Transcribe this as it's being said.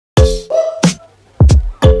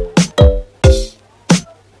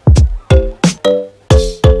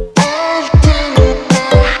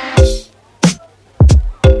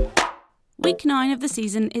9 of the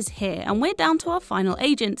season is here, and we're down to our final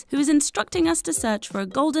agent, who is instructing us to search for a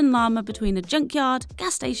golden llama between a junkyard,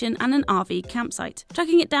 gas station and an RV campsite.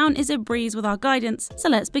 Tracking it down is a breeze with our guidance, so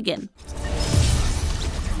let's begin.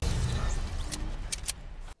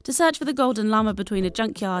 To search for the golden llama between a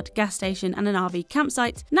junkyard, gas station and an RV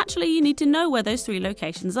campsite, naturally you need to know where those 3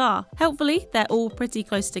 locations are. Helpfully, they're all pretty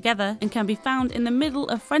close together and can be found in the middle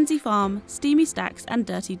of Frenzy Farm, Steamy Stacks and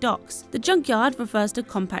Dirty Docks. The junkyard refers to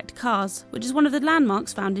compact cars, which is one of the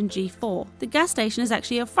landmarks found in G4. The gas station is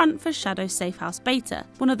actually a front for Shadow Safehouse Beta,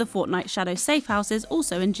 one of the FORTNITE Shadow Safehouses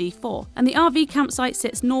also in G4, and the RV campsite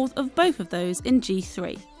sits north of both of those in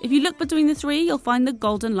G3. If you look between the 3, you'll find the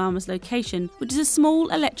Golden Llama's location, which is a small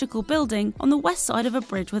electrical building on the west side of a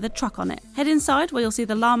bridge with a truck on it. Head inside where you'll see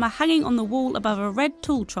the llama hanging on the wall above a red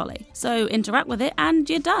tool trolley. So interact with it and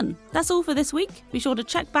you're done. That's all for this week. Be sure to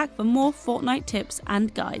check back for more FORTNITE tips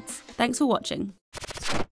and guides. Thanks for watching.